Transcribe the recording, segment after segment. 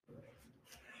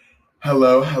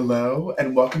Hello, hello,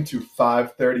 and welcome to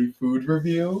 5:30 Food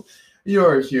Review.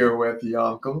 You're here with your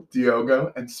uncle,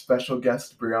 Diogo, and special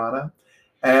guest, Brianna,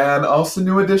 and also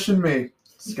new addition me,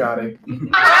 Scotty.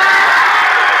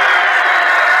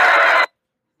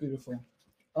 Beautiful.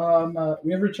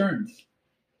 We have returned.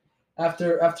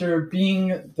 After being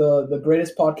the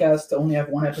greatest podcast to only have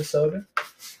one episode.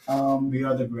 We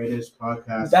are the greatest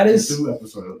podcast. That is 2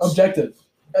 episodes. Objective.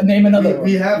 Name another one.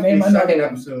 We have Name a another second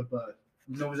one. episode, but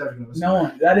no one's ever going to listen. No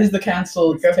one. That is the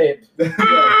canceled tape. We're building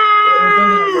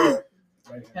a door.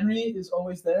 Right. Henry is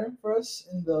always there for us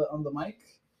on the mic.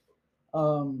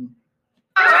 All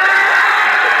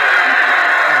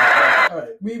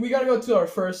right, we gotta go to our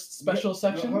first special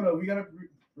section. No, hold on, we gotta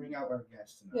bring out our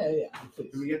guest tonight. Yeah,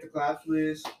 please. Can we get the claps,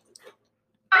 please?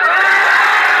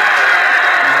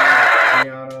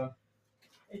 Brianna,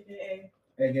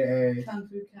 aka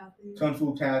Kung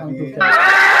Fu Kathy.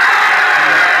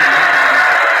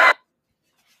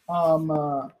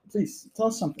 Please tell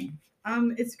us something.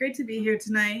 It's great to be here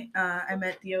tonight. I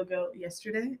met Diogo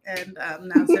yesterday, and I'm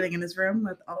now sitting in his room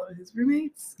with all of his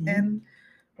roommates, and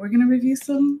we're gonna review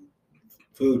some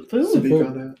Food. Speak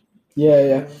on it.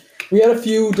 Yeah. We had a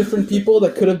few different people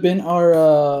that could have been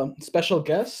our special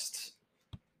guest,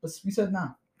 but we said nah.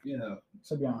 Yeah.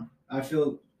 So Brianna. I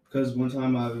feel because one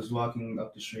time I was walking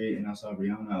up the street and I saw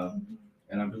Brianna,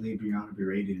 and I believe Brianna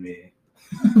berated me.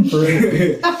 And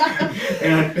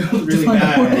I felt really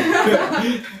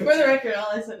bad. For the record,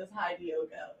 all I said is hi,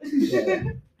 Diogo.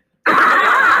 Yeah.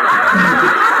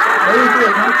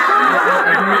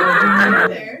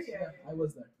 I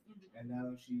was there. And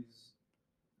now she's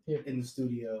Here. in the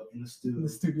studio, In the studio.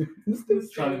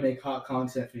 trying to make hot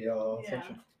content for y'all. Yeah.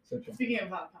 Such Speaking of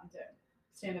hot content,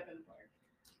 stand up in the park.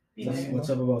 Be What's, there. what's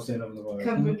up about stand up in the bar?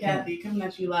 Kung Fu Kathy coming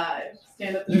at you live.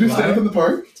 Stand up in You the do stand up in park the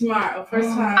park? tomorrow. First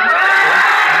time.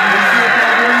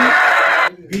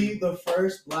 Be the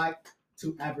first black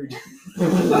to ever do.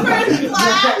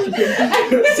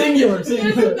 Singular.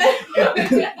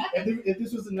 If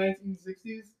this was the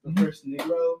 1960s, the first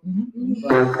Negro.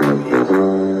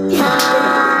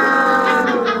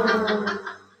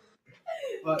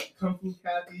 But Kung Fu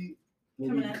Kathy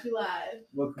Coming at you live.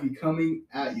 will be coming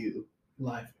at you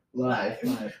Live. live.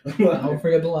 Don't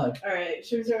forget the live. All right,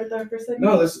 should we start with our first segment?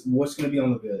 No, what's gonna be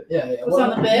on the bid? Yeah. What's on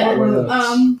the bid? what are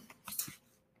those?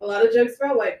 A lot of jokes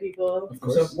about white people. Of What's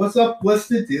course. up? What's up? What's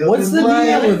the deal? What's the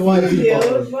deal with white What's the people?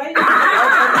 deal with white people?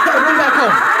 Bring back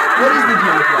home. What is the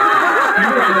deal with white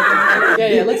people?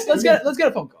 Yeah. Let's get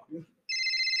a phone call.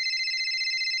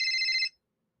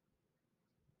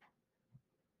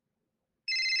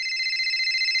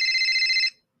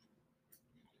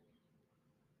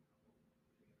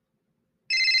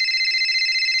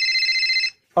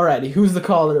 Alrighty, who's the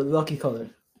caller? The lucky caller.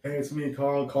 Hey, it's me,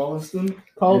 Carl Collinston.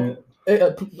 Call.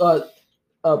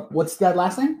 What's that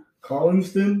last name?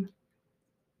 Collinston.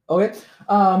 Okay.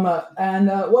 What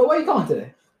are you calling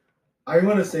today? I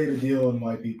want to say the deal on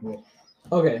white people.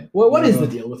 Okay. What is the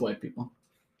deal with white people?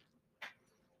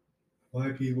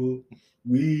 White people,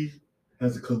 we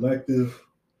as a collective,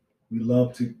 we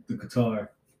love the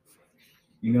guitar.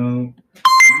 You know,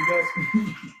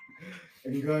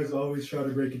 and you guys always try to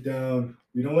break it down.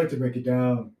 We don't like to break it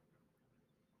down.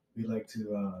 We like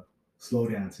to slow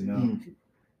dance, you know.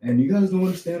 And you guys don't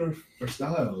understand our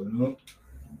style, you know.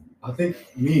 I think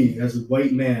me as a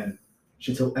white man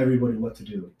should tell everybody what to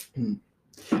do.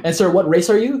 And sir, what race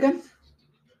are you again?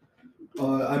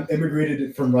 I'm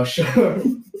immigrated from Russia.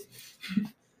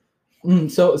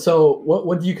 So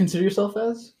what do you consider yourself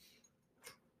as?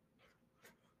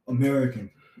 American.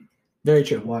 Very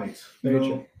true. White. Very You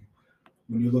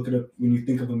know, true. when you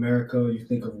think of America, you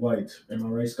think of white. Am I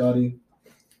right, Scotty?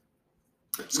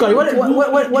 Scotty, what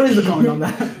is the comment on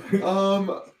that?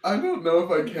 I don't know if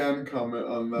I can comment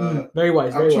on that. Very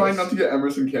wise. I'm Very trying wise. not to get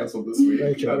Emerson canceled this week.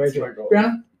 Very true. That's Very my true. goal.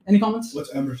 Brianna, any comments?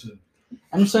 What's Emerson?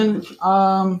 Emerson,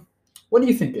 what do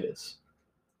you think it is?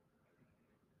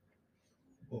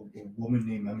 A woman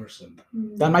named Emerson.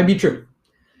 That might be true.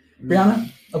 Brianna,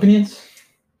 opinions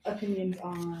Opinions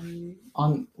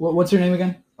on what's your name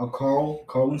again? Carl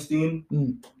Carlenstein.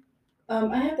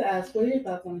 I have to ask, what are your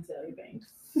thoughts on Azalea Banks?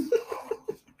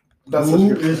 That's such a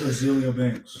Who good is Azealia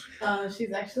Banks?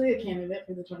 She's actually a candidate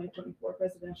for the 2024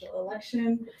 presidential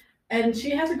election, and she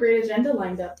has a great agenda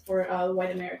lined up for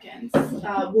white Americans.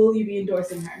 Will you be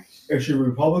endorsing her? Is she a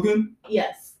Republican?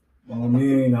 Yes. Well, I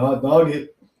mean, I'll dog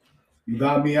it. You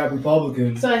got me at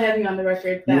Republican. So I have you on the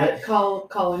record that Carl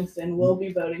Collinston will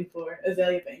be voting for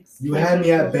Azalea Banks. You had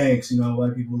me at Banks. You know,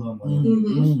 white people love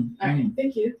money. All right,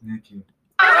 thank you. Thank you.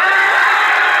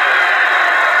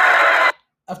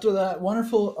 After that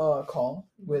wonderful call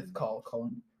with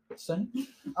Colin,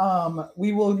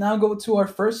 We will now go to our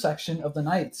first section of the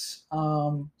night.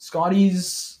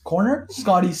 Scotty's corner,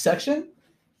 Scotty's section.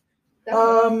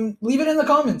 Leave it in the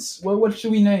comments. What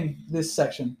should we name this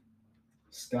section?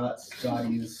 Scotty's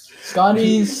seconds.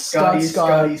 Scotty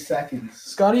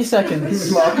seconds.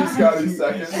 Sloppy Scotty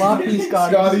seconds. Sloppy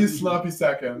Scotty. Scotty's sloppy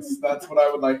seconds. That's what I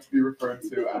would like to be referred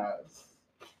to as.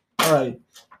 All right,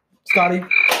 Scotty,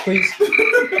 please.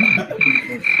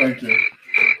 Thank you.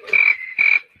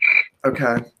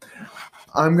 Okay,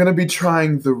 I'm gonna be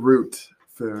trying the root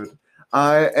food.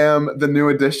 I am the new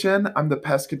addition. I'm the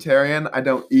pescatarian. I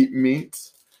don't eat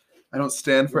meat. I don't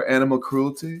stand for animal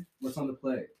cruelty. What's on the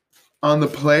plate? On the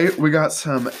plate, we got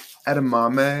some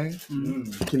edamame.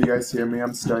 Can you guys hear me?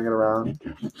 I'm stirring it around.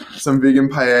 Some vegan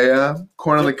paella,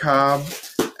 corn on the cob,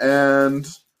 and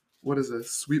what is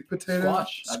this? Sweet potato?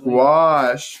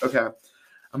 Squash. Okay. I'm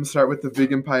going to start with the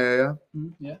vegan paella.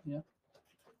 Yeah.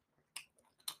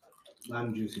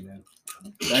 Lime juicy, man.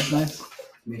 That's nice.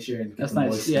 Make sure that's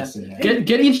nice. Yeah.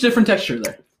 Get each different texture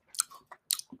there.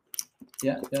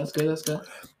 Yeah, that's good.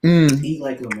 Eat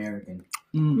like an American.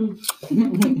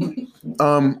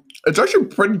 It's actually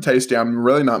pretty tasty. I'm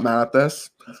really not mad at this.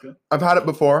 That's good. I've had it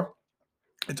before.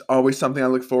 It's always something I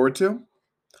look forward to.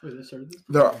 Wait,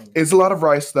 there is a lot of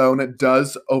rice though, and it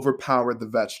does overpower the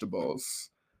vegetables,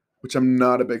 which I'm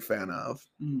not a big fan of.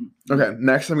 Okay,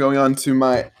 next I'm going on to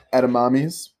my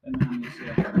edamames.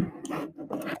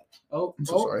 Oh, I'm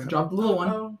so sorry. Dropped a little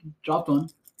one. Dropped one.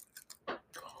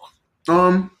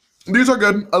 These are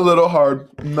good. A little hard.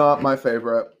 Not my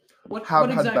favorite. What Have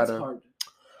had exact's better. hard?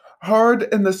 Hard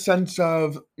in the sense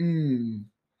of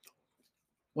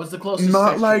What's the closest?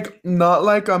 not texture?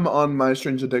 like I'm on My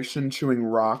Strange Addiction chewing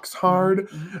rocks hard,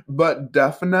 but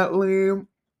definitely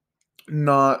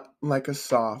not like a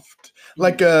soft,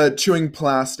 like a chewing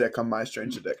plastic on My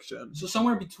Strange Addiction. So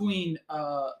somewhere between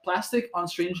plastic on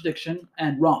Strange Addiction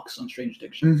and rocks on Strange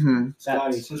Addiction. Mm-hmm.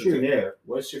 Scotty, since you're there,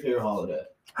 what's your favorite holiday?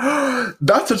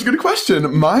 That's such a good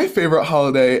question. My favorite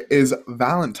holiday is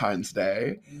Valentine's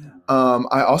Day.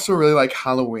 I also really like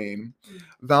Halloween.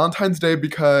 Valentine's Day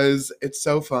because it's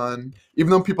so fun. Even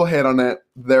though people hate on it,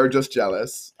 they're just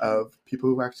jealous of people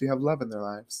who actually have love in their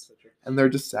lives. And they're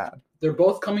just sad. They're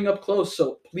both coming up close,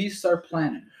 so please start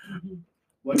planning.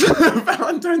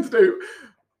 Valentine's Day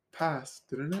passed,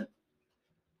 didn't it?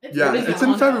 Yeah, it's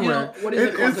in February. What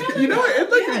is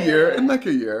In like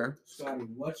a year. Scotty,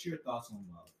 what's your thoughts on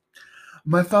love?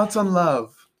 My thoughts on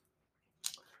love.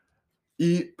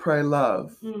 Eat, Pray,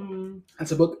 Love.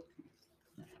 That's a book.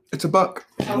 It's a book.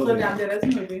 Also adapted as a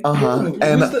movie.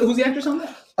 And who's the actress on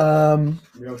that?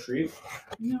 Real Street?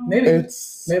 No. Maybe.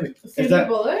 It's Sandra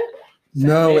Bullock?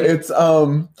 no, it's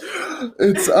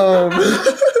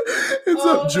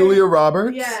Julia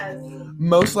Roberts. Yes.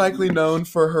 Most likely known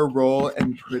for her role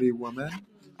in Pretty Woman.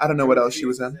 I don't know what else she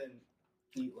was in.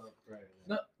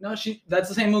 No, that's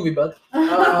the same movie, bud.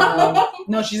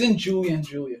 No, she's in Julia and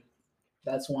Julia.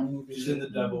 That's one movie. She's in The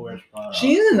Devil Wears Prada.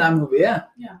 She's in that movie, yeah.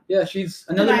 Yeah, she's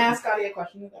Can another. I ask Scotty a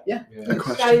question? Yeah. A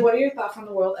question. Scotty, what are your thoughts on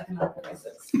the world economic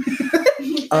crisis? And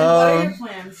what are your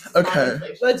plans to stop okay.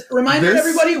 inflation? Let's remind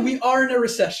everybody we are in a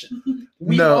recession.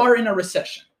 We are in a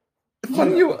recession.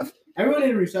 Everyone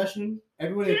in a recession.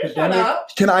 Everyone in a Shut pandemic. up.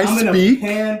 Can I I'm speak? in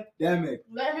a pandemic.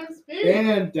 Let him speak.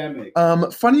 Pandemic.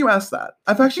 Funny you asked that.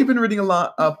 I've actually been reading a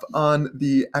lot up on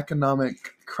the economic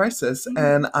crisis,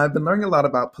 and I've been learning a lot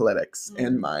about politics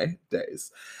in my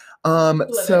days.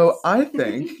 So I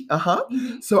think,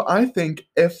 So I think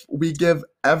if we give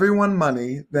everyone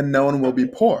money, then no one will be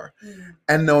poor,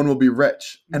 and no one will be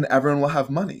rich, and everyone will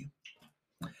have money.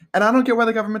 And I don't get why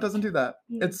the government doesn't do that.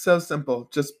 It's so simple.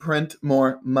 Just print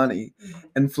more money.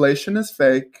 Inflation is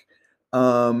fake,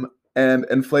 and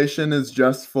inflation is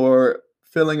just for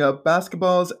filling up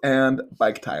basketballs and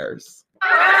bike tires.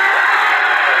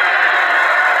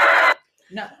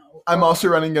 No. I'm also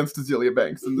running against Azealia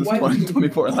Banks in this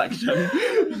 2024 election.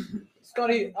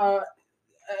 Scotty,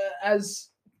 as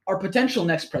our potential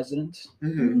next president,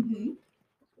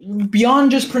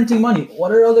 beyond just printing money,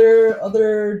 what are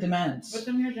other demands? What's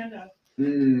on your agenda?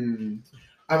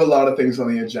 I have a lot of things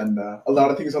on the agenda, a lot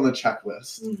of things on the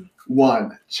checklist.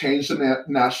 1, change the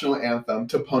national anthem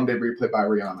to Pon de Replay by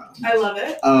Rihanna. I love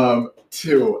it.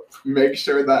 2, make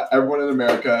sure that everyone in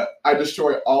America, I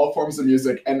destroy all forms of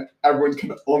music and everyone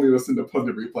can only listen to Pon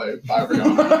de Replay by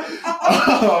Rihanna.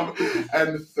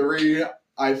 And 3,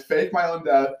 I fake my own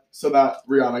death so that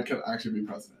Rihanna can actually be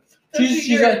president.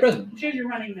 She's vice president. She's your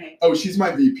running mate. Oh, she's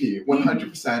my VP,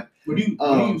 100%. Would you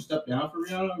step down for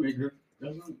Rihanna? Make her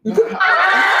president?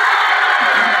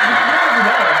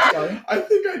 I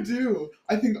think I do.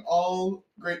 I think all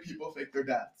great people fake their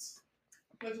deaths.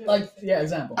 Like, yeah,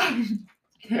 example.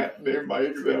 Can't name my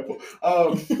example.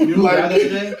 You know what I like,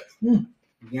 today? Hmm.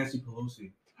 Nancy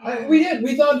Pelosi. We did.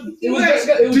 We thought it was Wait,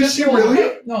 Jessica. It was did Jessica she really?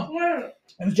 Walters. No,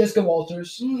 it was Jessica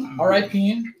Walters.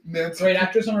 R.I.P. Nancy. Great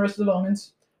actress on Arrested Development.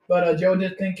 But Joe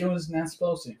did think it was Nancy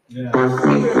Pelosi. Yeah.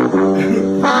 Remember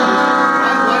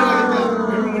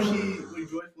when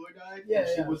George Floyd died? Yeah, And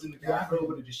she yeah. was in the Capitol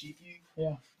with a dashiki?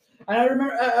 And I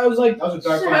remember I was like, That was a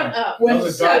dark Shut time. up. when That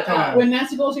was a dark time. when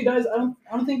Nancy Pelosi dies, I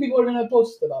don't think people are gonna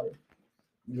post about it.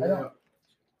 Yeah. I don't.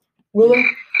 Will they?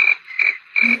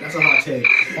 That's a hot take.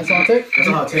 That's all I take. That's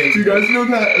a hot take. Do you guys know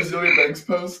that Azealia Banks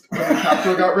post when the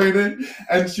Capitol got raided?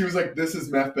 And she was like, this is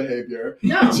meth behavior.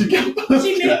 No. And she kept She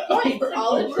posting made it points. over and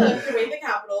All it over. took to raid the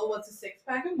Capitol was a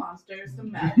 6-pack of monsters,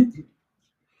 some meth, and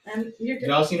you're good.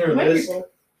 Y'all seen her White list? people.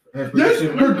 Her Yes,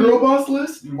 prediction? her girl boss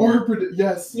list or her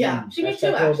yes. Yeah, she made 2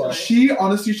 Hashtag girl actually. boss. She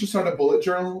honestly should start a bullet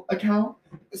journal account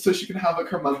so she can have like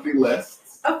her monthly lists.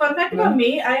 A fun fact about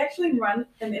me, I actually run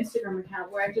an Instagram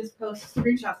account where I just post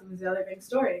screenshots of Azealia Banks'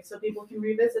 story so people can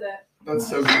revisit it. That's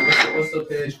so good. What's the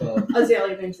page called?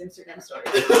 Azealia Banks' Instagram story.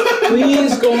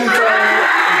 Please go and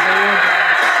follow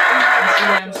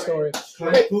Instagram story.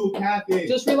 Kung Fu Cafe.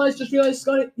 Just realized,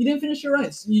 Scotty, you didn't finish your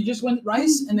rice. You just went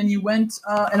rice and then you went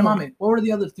edamame. What were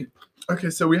the other 2?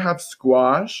 Okay, so we have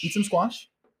squash. Eat some squash.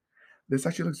 This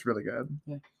actually looks really good.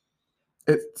 Yeah.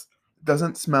 It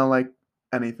doesn't smell like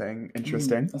anything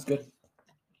interesting. That's good.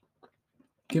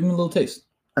 Give him a little taste.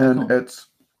 And Oh. it's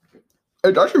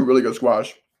actually really good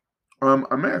squash. I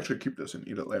may actually keep this and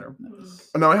eat it later.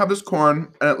 And now I have this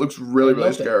corn, and it looks really, really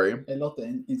Elote. scary.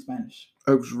 Elote in Spanish.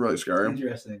 It looks really scary.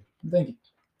 Interesting. Thank you.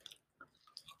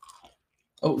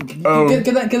 Oh, Oh. Get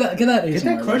that Get that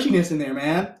ASMR. crunchiness in there,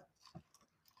 man.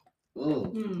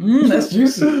 That's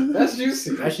juicy. That's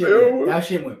juicy. That shit, Ew. that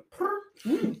shit went.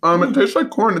 It tastes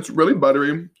like corn. It's really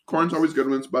buttery. Corn's always good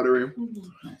when it's buttery.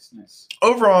 Nice.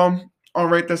 Overall, I'll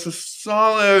rate this a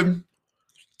solid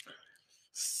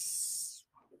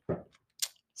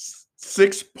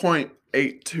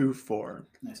 6.824.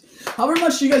 Nice. However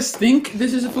much do you guys think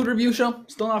this is a food review show?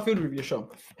 Still not a food review show.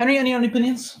 Henry, any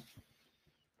opinions?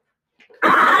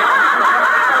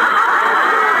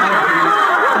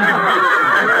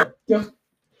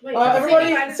 Wait,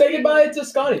 Everybody say goodbye to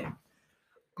Scotty.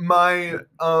 My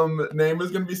name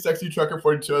is gonna be Sexy Trucker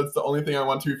 42. That's the only thing I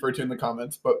want to refer to in the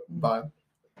comments. But bye.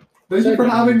 Thank you for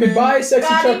having me. Goodbye, sexy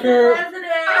Scotty for trucker. president!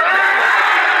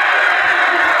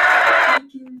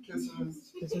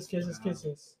 Kisses.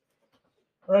 Kisses.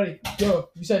 Alrighty, Joe,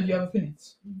 you said you have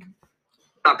opinions.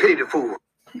 I paid the fool.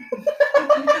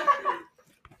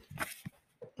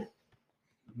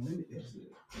 When is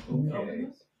it? Okay.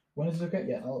 When is it okay?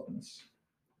 Yeah, I'll open this.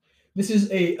 This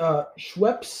is a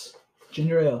Schweppes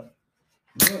ginger ale.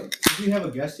 Look, if we have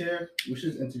a guest here, we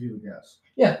should interview a guest.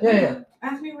 Yeah.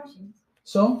 Ask me questions.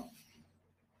 So,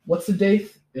 what's the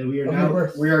date? And we are Of now your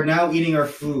birth. eating our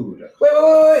food.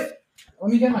 Wait.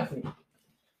 Let me get my food.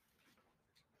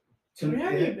 Where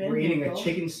have you been, We're eating a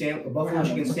Nicole? a buffalo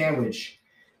chicken sandwich.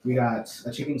 We got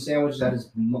a chicken sandwich that is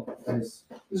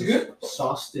Is it good?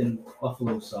 sauced in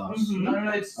buffalo sauce. Mhm. No,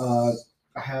 it's.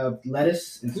 I have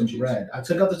lettuce and some Blue cheese. bread. I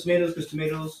took out the tomatoes because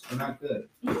tomatoes are not good.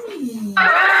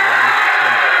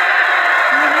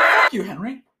 Fuck you,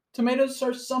 Henry. Tomatoes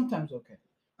are sometimes okay.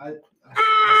 I said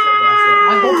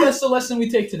I that. hope that's the lesson we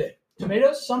take today.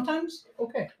 Tomatoes sometimes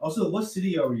okay. Also, what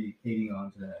city are we hating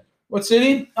on today? What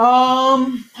city? How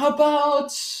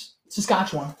about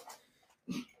Saskatchewan?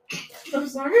 I'm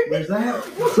sorry? Where's that?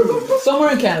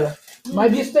 Somewhere in Canada.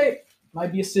 Might be a state.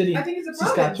 Might be a city. I think it's a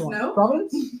province, Saskatchewan. no?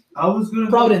 Providence? I was gonna.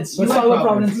 Providence. You Let's like talk about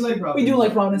Providence. You like Providence. We do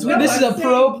like Providence. No, This is a I'm saying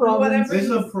pro-Providence. This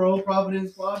is a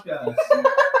pro-Providence podcast.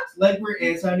 It's like we're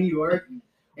anti-New York and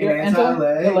We're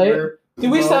anti-LA. LA. We're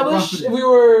Did we establish pro-Providence. if we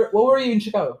were? What were you in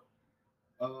Chicago?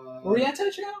 Were we Yeah,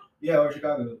 anti-Chicago? we're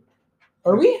Chicago.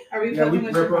 Are we? Are we Yeah, fucking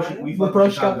with Chicago? we We're fuck pro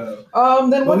with Chicago.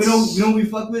 Then But what's? we know what we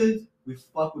fuck with? We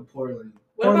fuck with Portland.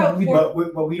 What about we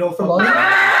Fort? But we don't For fuck with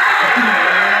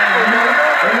Lauderdale?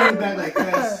 We're really bad like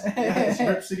that. Yes,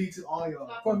 Rip City to all y'all.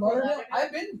 Fort Lauderdale?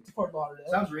 I've been to Fort Lauderdale.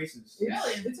 Sounds racist.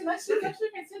 Really? It's a nice It's city. actually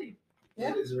my city.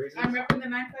 Yeah. Is it racist? I'm repping the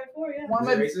 954, yeah. One Is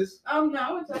of it my, racist?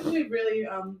 No, it's actually really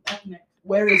ethnic.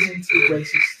 where isn't it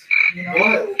racist? You know.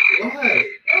 What?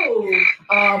 Oh.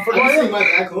 Fort I just think Lauderdale. my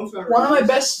back home's not One of my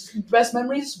racist. best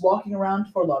memories walking around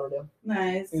Fort Lauderdale.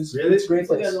 Nice. It's Really? it's a great It's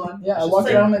a place. good one. Yeah, I It's walked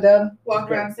just around with my dad.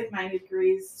 Walk around, it's like 90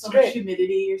 degrees, so It's much great.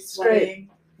 humidity, you're It's great. sweating.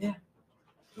 Yeah.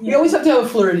 We always have to have a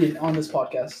flirty on this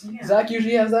podcast. Yeah. Zach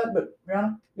usually has that, but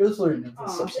Rihanna, you're the flirty of this Oh,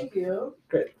 section. thank you.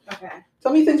 Great. Okay.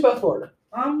 Tell me things about Florida.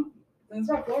 Things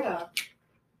about Florida.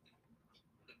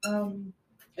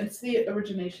 It's the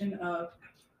origination of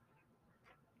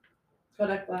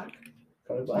Kodak Black.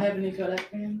 Kodak I Black. have any Kodak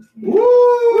fans. Woo!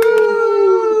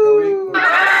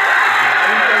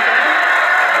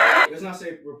 Let's not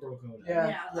say we're pro Kodak.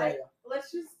 Yeah.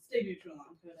 Let's just stay neutral on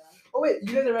Kodak. Oh wait,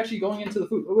 you guys are actually going into the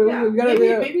food. Wait, Yeah, we gotta.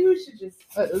 maybe we should just.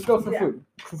 Let's go for Yeah. food.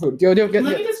 For food. Get. Let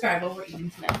me describe what we're eating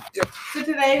today. So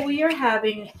today we are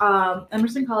having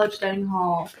Emerson College Dining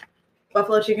Hall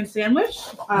buffalo chicken sandwich,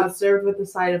 served with a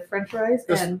side of French fries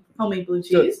Yes. and homemade blue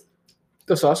cheese.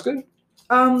 The sauce good?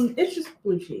 It's just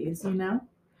blue cheese, you know.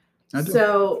 I do.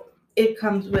 So it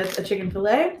comes with a chicken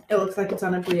fillet. It looks like it's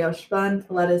on a brioche bun,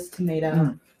 lettuce,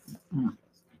 tomato.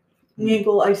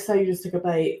 Yinkle, I saw you just took a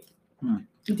bite.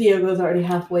 Diogo's already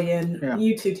halfway in. Yeah.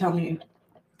 You two tell me,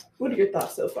 what are your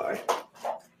thoughts so far?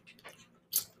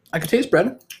 I could taste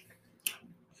bread.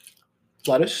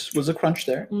 Lettuce was a crunch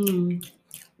there.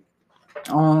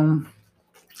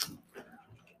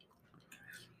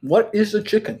 What is the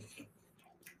chicken?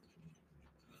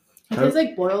 It tastes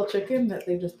like boiled chicken that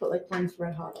they just put like Frank's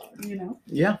Red Hot on, you know?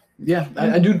 Yeah.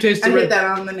 I do taste I the hit red. that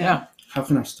on the name. Yeah. How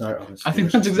can I start on this? I think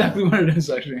that's exactly what it is,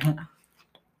 actually.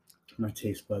 My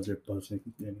taste buds are buzzing.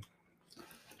 And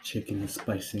chicken is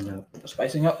spicing up.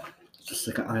 Spicing up. Just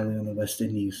like an island in the West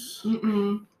Indies.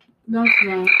 No, it's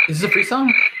not. Is this a free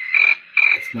song?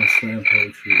 It's my slam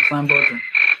poetry. Slam poetry.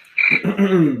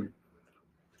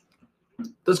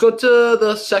 Let's go to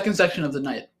the second section of the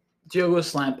night. Diogo's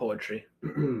slam poetry.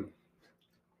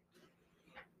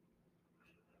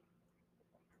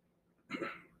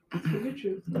 Look at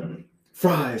you.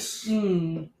 Fries.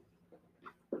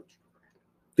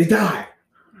 They die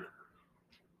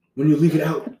when you leave it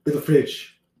out in the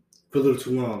fridge for a little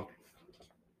too long.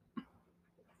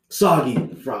 Soggy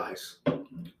fries.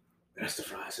 That's the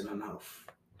fries in my mouth.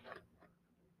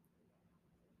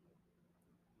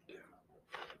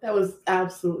 That was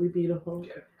absolutely beautiful.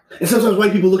 And sometimes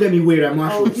white people look at me weird at Oh,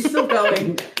 Marshalls. he's still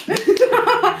going.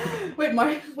 Wait,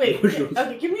 Mark. Wait. Marshalls.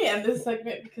 Okay, give me end this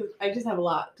segment because I just have a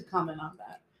lot to comment on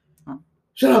that.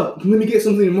 Shut up. Let me get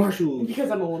something at Marshalls.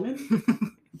 Because I'm a woman.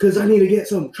 Because I need to get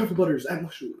some truffle butters at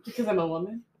Marshalls. Because I'm a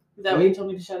woman. Is that what you told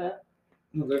me to shut up?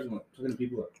 No, there's one. Talking to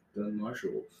people at the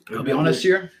Marshalls. I'll be honest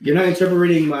here. You're not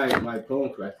interpreting my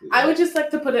poem correctly. I would just like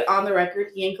to put it on the record.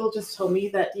 Yankel just told me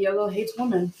that Diogo hates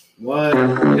women. What?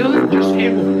 He doesn't just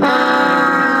hate women.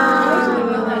 I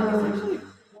didn't know that. It's actually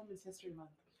Women's History Month.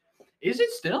 Is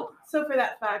it still? So for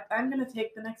that fact, I'm going to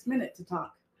take the next minute to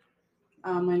talk.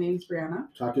 My name's Brianna.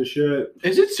 Talk your shit.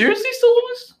 Is it seriously still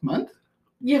Women's Month?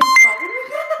 Yeah,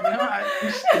 No,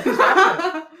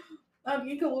 probably.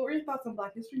 Yankel, what were your thoughts on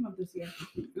Black History Month this year?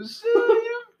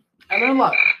 I learned a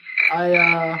lot.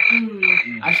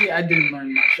 Actually, I didn't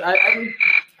learn much.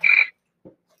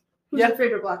 Who's Yeah. your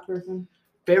favorite Black person?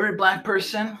 Favorite Black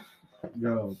person?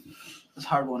 Yo. That's a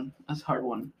hard one.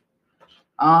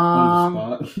 On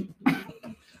the spot.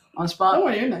 On spot. Oh,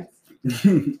 you're next.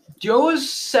 Joe is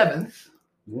 7th.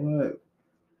 What?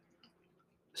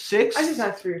 6th. I just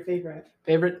asked for your favorite.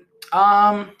 Favorite.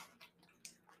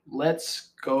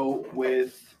 Let's go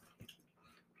with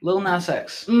Lil Nas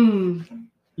X. You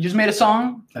just made a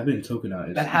song I've been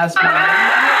tokenized. that has.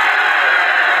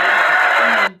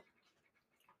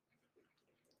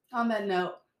 On that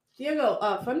note, Diego,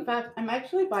 fun fact, I'm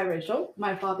actually biracial.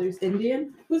 My father's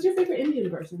Indian. Who's your favorite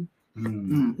Indian person?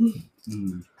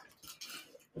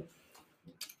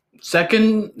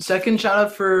 Second shout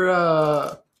out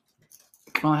for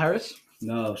Kamala Harris.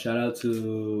 No, shout out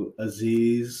to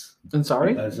Aziz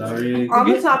Ansari. Azari. On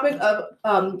the topic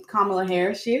of Kamala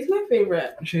Harris, she is my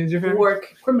favorite She's your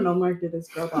criminal market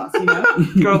girl boss, you know?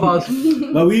 girl boss.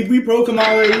 But we pro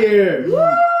Kamala here.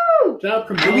 Woo! Shout out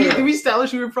Did Kamala. we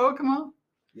establish we were pro Kamala?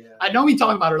 Yeah. I know we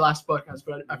talked about her last podcast,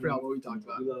 but I forgot what we talked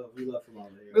about. We love Kamala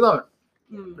here. We love it.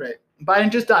 Great. Biden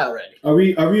just die already. Are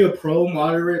we a pro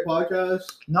moderate podcast?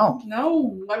 No.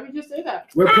 No, why would you say that?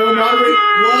 We're pro moderate.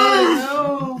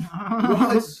 No.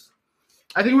 What?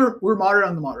 I think we're moderate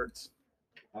on the moderates.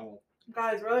 Oh,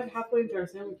 Guys, we're like halfway into our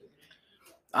sandwiches.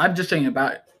 I'm just saying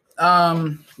about it.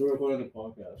 we're recording the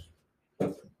podcast.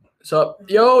 So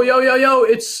yo,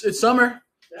 it's summer.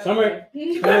 Summer.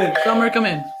 Hey Summer, come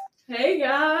in.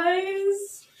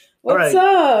 guys. All What's right.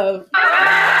 up?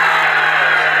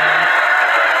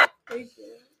 Thank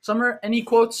you. Summer, any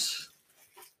quotes?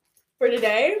 For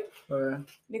today, Or,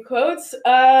 the quotes,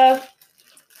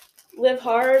 live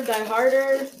hard, die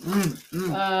harder.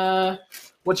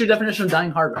 What's your definition of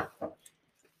dying harder?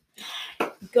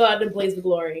 Go out and blaze the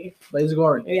glory. Blaze of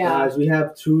glory. Yeah. Guys, we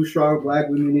have 2 strong Black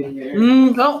women in here.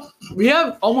 No, we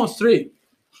have almost 3.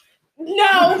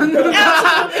 No,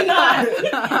 absolutely not.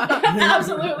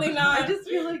 Absolutely not. I just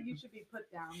feel like you should be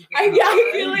put down. I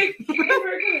feel like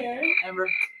Amber, come here.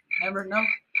 Amber, no.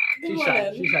 She's Come shy. on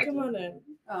in. She's shy. Come on in.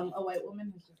 A white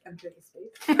woman has just entered the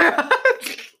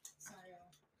space.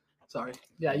 Sorry.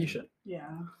 Yeah, you should. Yeah.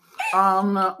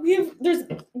 There's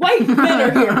white men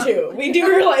are here too. We do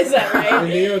realize that, And right?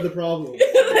 they are the problem.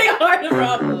 They are the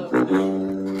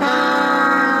problem.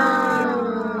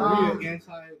 Are we an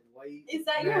anti-white? Is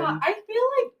that your? man? I feel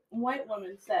like white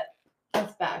women set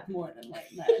us back more than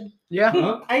white men. Yeah.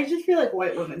 Huh? I just feel like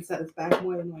white women set us back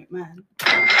more than white men.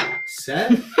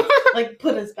 Set? Like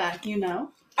put us back, you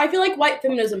know. I feel like white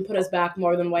feminism put us back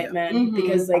more than white men Mhm.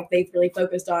 because like they've really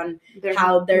focused on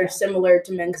how they're yeah. similar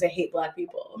to men because they hate black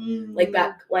people. Mm. Like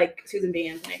back, like Susan B.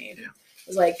 Anthony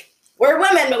was like, "We're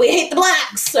women, but we hate the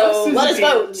blacks, so Susan let us B.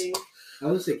 vote." Anthony. I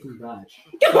would say King Badge.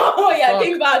 Oh yeah, Fuck.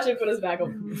 King Batch should put us back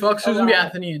over. Fuck Susan B. wow.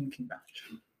 Anthony and King Batch.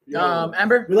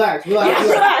 Amber. Relax. Yeah,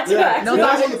 relax. No,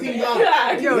 Relax that's- on the King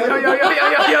Badge.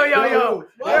 Relax. Yo. Yo.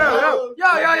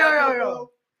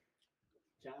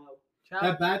 Ciao.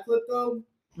 That backflip though,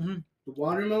 Mhm. the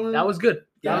watermelon. That was good.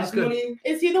 That was gas good. money.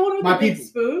 Is he the one with My the big people.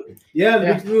 spoon? Yeah, the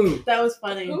Yeah. big spoon. That was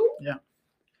funny. Who?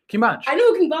 King Batch. I know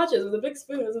who King Batch is. With a big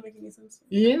spoon, it doesn't make any sense.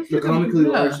 Yeah. The comically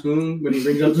large spoon when he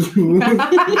brings up the spoon. There's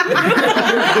like, if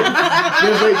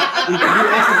you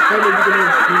ask his friend if you can have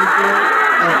a spoonful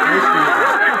of ice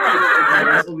cream,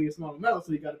 that's only a small amount,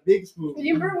 so you got a big spoon.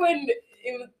 You remember when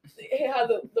it had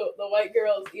the white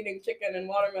girls eating chicken and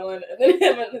watermelon, and then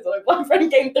him and his other black friend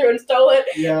came through and stole it,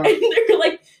 Yeah. and they were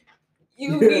like,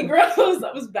 "You Negroes!"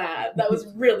 That was bad. That was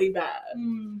really bad.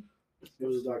 It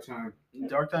was a dark time.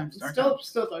 Dark times.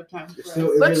 Still dark time. It's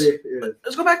still, it Let's- really is.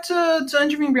 Let's go back to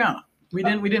interviewing Brianna. We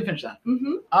didn't finish that.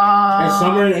 Mm-hmm. And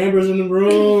Summer and Amber's in the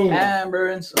room. Amber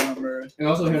and Summer. And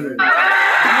also Henry.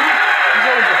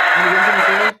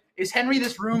 Is Henry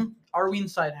this room? Are we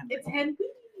inside Henry? It's Henry.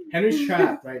 Henry's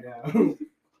trapped right now.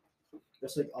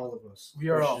 Just like all of us. We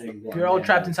are all Pushing we're all one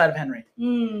trapped man. inside of Henry.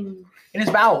 Mm. In his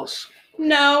bowels.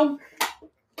 No,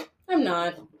 I'm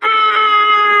not.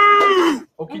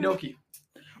 Okie dokie.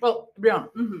 Well, Brianna.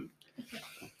 Mm-hmm.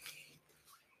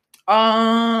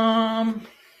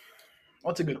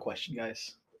 What's a good question,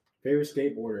 guys? Favorite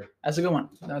skateboarder. That's a good one.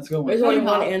 That's a good There's one. only Tony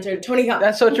one Hawk. answer. Tony Hawk.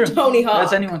 That's so true. Tony Hawk.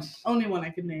 That's anyone's. Only one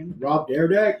I could name. Rob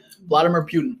Daredeck. Vladimir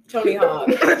Putin. Tony Hawk.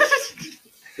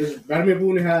 Does Vladimir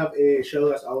Putin have a show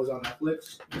that's always on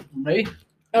Netflix? Right?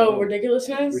 Oh,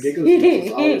 ridiculousness. Ridiculous.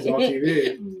 It's always on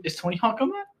TV. Is Tony Hawk on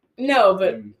that? No,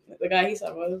 but the guy he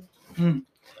said was.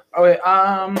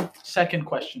 Okay. Second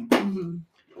question. Mm-hmm.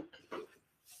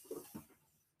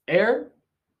 Air?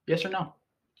 Yes or no?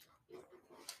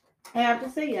 I have to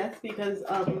say yes because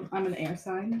I'm an air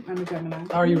sign. I'm a Gemini.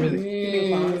 How are you really?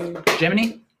 Give me applause.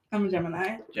 Gemini? I'm a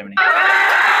Gemini. Gemini.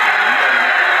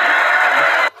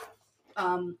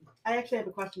 I actually have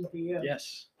a question for you.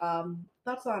 Yes.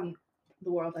 Thoughts on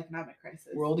the world economic crisis?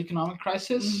 World economic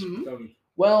crisis? Mhm.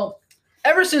 Well,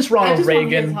 ever since I Ronald just want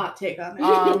his Reagan, hot take on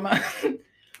it.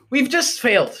 we've just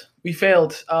failed. We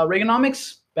failed.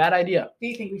 Reaganomics, bad idea. Do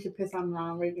you think we should piss on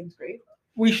Ronald Reagan's grave?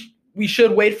 We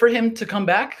should wait for him to come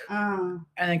back Uh,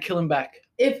 and then kill him back.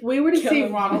 if we were to Kill see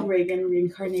him. Ronald Reagan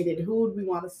reincarnated, who would we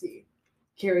want to see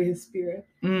carry his spirit?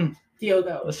 Mm,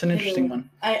 Diogo. that's an interesting one.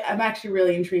 I'm actually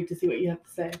really intrigued to see what you have to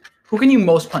say. Who can you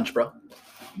most punch, bro?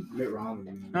 Mitt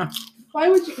Romney. Why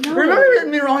would you? No. Remember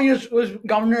Mitt Romney was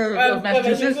governor of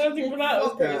Massachusetts? That was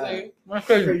Fuck that. crazy. That's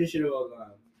crazy. Crazy shit about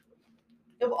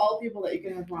that. Of all people that you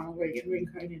can have Ronald Reagan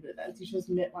reincarnated as, you chose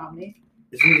Mitt Romney.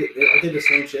 I did the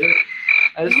same shit.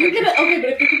 That is You crazy. could okay, but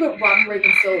if you could put Ronald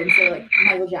Reagan still and say like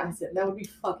Michael Jackson, that would be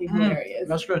fucking hilarious.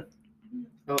 That's good.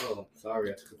 Oh,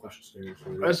 sorry, I took the question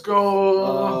seriously. Let's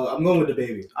go. I'm going with the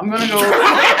baby. I'm gonna go.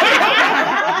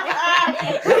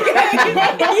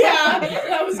 Yeah,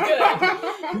 that was good.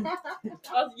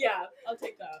 I'll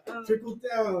take that. Trickle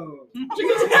down.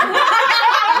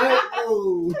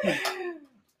 Oh.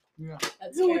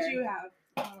 That's Who would fair. you have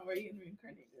Ronald Reagan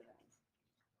reincarnated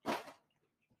as?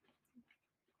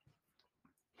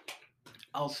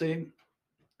 I'll say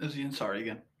Aziz Ansari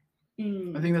again. I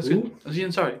Mm. think that's Who? good.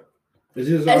 Aziz Ansari. Is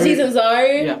this Aziz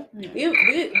Ansari? Yeah. We have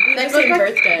the That same goes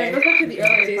birthday. back to the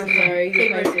earlier Aziz question. Ansari, he's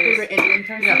Favorite Pisces. Indian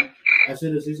person? Yeah. I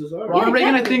said Aziz Ansari. Ronald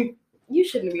Reagan, I exactly. think, You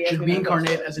shouldn't be should answering that reincarnate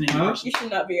question. as an Indian Huh? person. You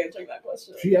should not be answering that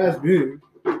question. She asked me.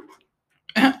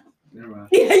 Never mind.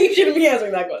 Yeah, you shouldn't be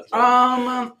answering that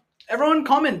question. Everyone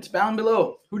comment down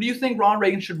below. Who do you think Ronald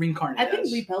Reagan should reincarnate I think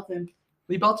as? Lee Pelton.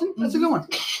 Lee Pelton? That's a good one.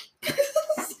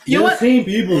 You know know what? Same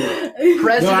people.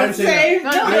 President. No, I didn't say that. Same.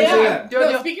 No, No, no, I they didn't say are. that. Yo, No,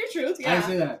 yo. speak your truth. I Yeah. didn't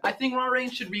say that. I think Ronald Reagan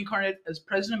should reincarnate as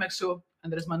President of Mexico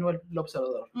Andrés Manuel López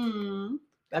Obrador. Mm.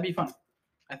 That'd be fun,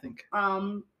 I think.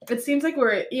 It seems like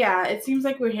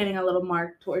we're hitting a little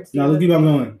mark towards the Now let's keep on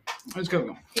going. Let's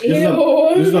go.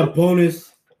 This is a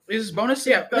bonus Is this bonus?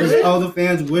 Yeah. Because all the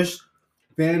fans,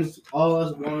 all of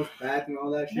us want us back and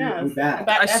all that shit. Yeah. We back.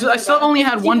 I still only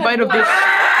had one bite of this.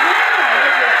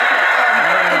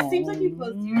 It seems like you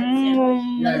posted your sandwich.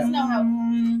 Let us know how.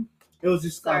 It was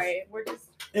disgusting. Sorry, we're just.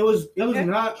 It was Okay.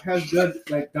 not as good.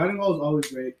 Like dining hall is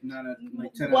always great. 10 out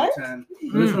What? of 10.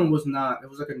 This one was not. It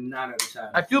was like a 9 out of 10.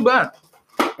 I feel bad.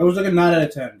 It was like a 9 out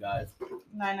of 10, guys.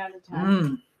 9 out of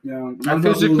 10. You know, I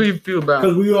physically feel bad.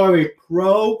 because we are a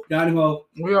pro dining hall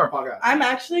We are. podcast. I'm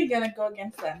actually gonna go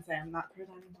against them, Sam. Not for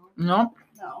dining hall. No.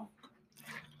 No.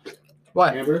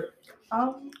 Why? Amber,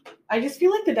 I just feel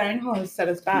like the dining hall has set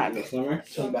us back. Summer,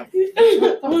 So bad.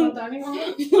 thoughts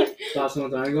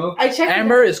on dining hall? I checked.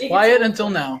 Amber is it quiet gets until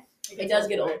now. It does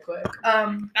get old quick.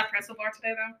 That pretzel bar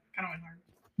today though, kind of went hard.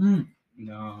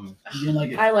 No. You didn't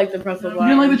like it. I like the pretzel You bar.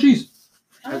 didn't like the cheese.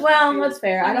 Well, that's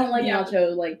fair. I don't like Yeah.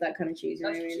 nacho like that kind of cheese. You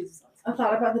know what I mean? A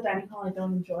thought about the dining hall I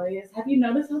don't enjoy is, have you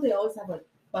noticed how they always have like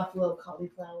buffalo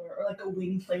cauliflower or like a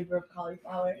wing flavor of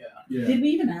cauliflower? Yeah. Did we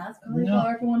even ask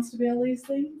cauliflower if it wants to be all these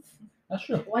things? That's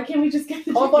true. Why can't we just get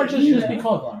the Cauliflower chicken, just you used to be know?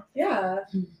 cauliflower. Yeah,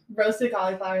 roasted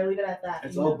cauliflower. Leave it at that.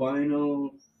 It's you know?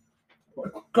 albino.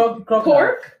 Pork?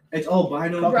 It's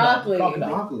albino Broccoli.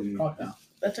 broccoli. Crocodile.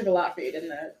 That took a lot for you,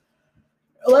 didn't it?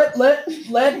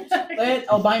 Let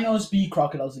albinos be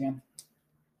crocodiles again.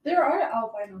 There are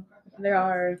albino crocodiles. There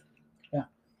are.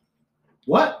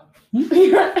 What?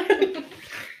 There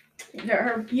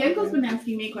are. Yanko's been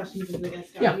asking me questions as a guest.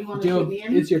 Yeah, You want to Dude, take me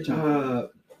in? it's your turn.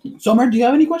 Summer, do you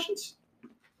have any questions?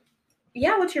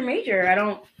 Yeah, what's your major? I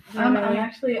don't. I'm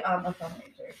actually a film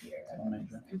major here.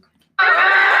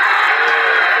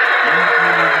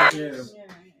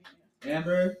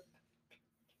 Amber,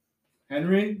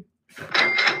 Henry,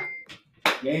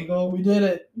 Yanko. We did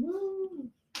it. Woo.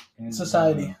 And,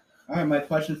 Society. All right, my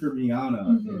question for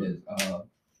Brianna Mhm. is,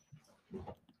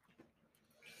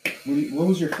 what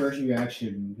was your first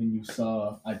reaction when you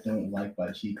saw "I Don't Like"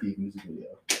 by Chief Keef music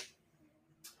video?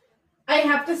 I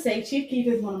have to say, Chief Keef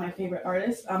is one of my favorite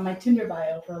artists. My Tinder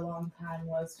bio for a long time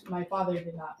was, my father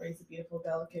did not raise a beautiful,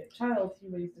 delicate child. He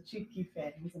raised a Chief Keef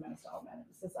fan. He's the most man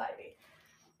in society.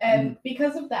 And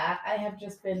because of that, I have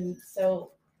just been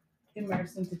so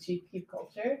immersed into Chief Keef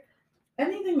culture.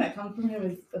 Anything that comes from him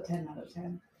is a 10 out of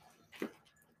 10.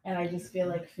 And I just feel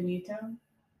like finito.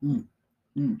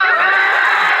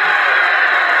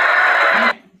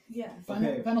 Yes.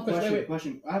 Final question. Wait.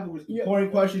 Question. I have a Yeah.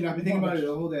 important question. I've been thinking about it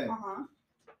the whole day. Uh-huh.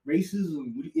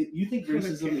 Racism. You think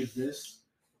racism exists?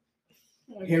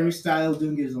 Oh Harry Styles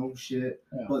doing his own shit,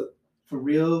 Yeah. but for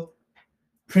real,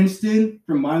 Princeton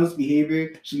for mindless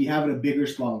behavior should be having a bigger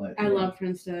spotlight. I love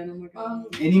Princeton. Oh my god.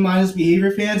 Any mindless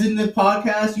behavior fans in the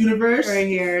podcast universe? Right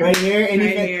here. Right here. Any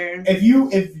Right fan- here. If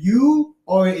you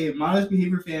are a mindless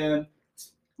behavior fan,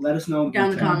 let us know.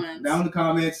 Down in the comments. Down in the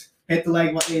comments. Hit the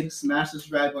like button. Smash the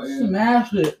subscribe button.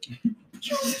 Smash it.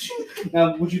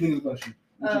 Now, what do you think of the question?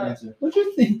 What's your answer? What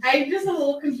you think? I'm just a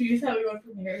little confused how we went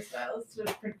from Harry Styles to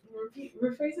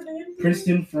rephrase it again.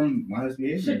 Princeton from mindless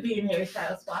behavior. Should be in Harry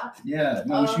Styles' spot. Yeah.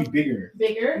 No, it should be bigger.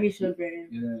 Bigger. He should be.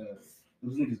 Yeah.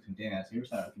 Those niggas can dance. Harry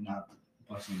Styles not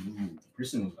busting a move.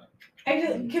 Princeton was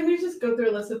like. Can we just go through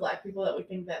a list of black people that we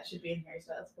think that should be in Harry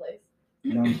Styles' place?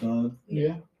 Young Thug.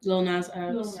 Yeah. Lil Nas X.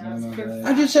 Lil Nas. Yeah,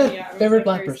 I just said Yeah, I was favorite like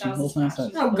black Harry person. Styles' Lil Nas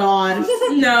fashion. X. Oh God.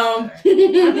 No.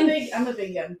 I'm a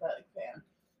big Young Thug fan.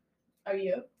 Are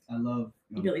you? I love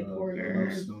Young Billy Thug. Porter.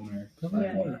 I love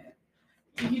Stoner.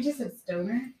 You just said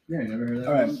stoner. Yeah, you never heard that?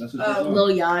 All right. one? That's what Lil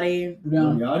Yachty.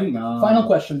 Down. Yachty, nah. Final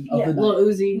question of Yeah. the night. Lil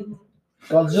Uzi.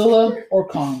 Godzilla or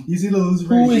Kong? You see the loser.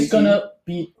 Who is gonna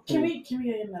beat who? Can we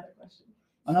get another question?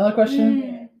 Another question?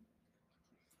 Yeah.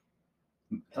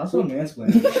 That's what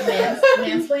mansplaining.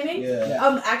 Mansplaining?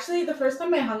 Yeah. Actually, the first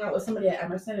time I hung out with somebody at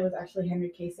Emerson, it was actually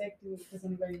Henry Kasich. Does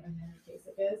anybody know who Henry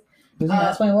Kasich is? Does he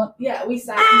mansplain a lot? Yeah, we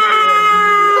sat in the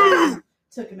room and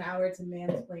took an hour to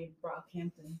mansplain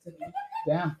Brockhampton to me,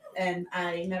 Damn. and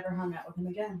I never hung out with him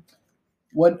again.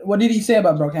 What did he say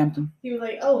about Brockhampton? He was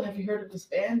like, "Oh, have you heard of this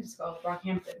band? It's called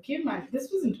Brockhampton." Keep in mind, this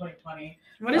was in 2020.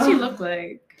 What does he look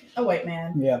like? A white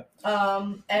man. Yeah.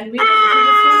 And we just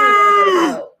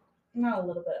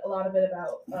learned a lot of it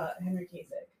about Henry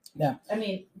Kasich. Yeah. I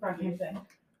mean, Brockhampton.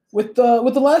 With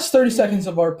the last 30 seconds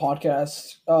of our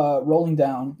podcast rolling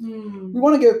down, we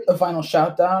want to give a final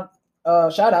shout out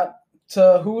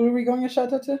to who are we going to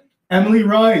shout out to? Emily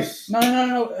Rice.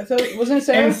 No. I thought, wasn't it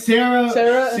Sarah? And Sarah.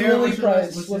 Sarah and Lily what's her-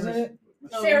 Price, what's wasn't her- it?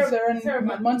 Sarah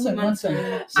Munson. Munson.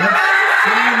 Emily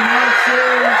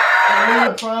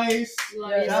Price.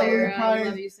 Love you, Shout out Lily Sarah. Price.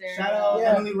 Love you, Sarah. Shout out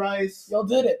Yeah. Emily Rice. Y'all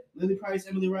did it. Lily Price,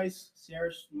 Emily Rice,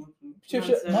 Sarah.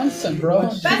 Munson, bro.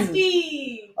 Munson.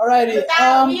 Bestie. Alrighty. With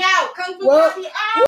that, we out. Kung Fu well- Papi out.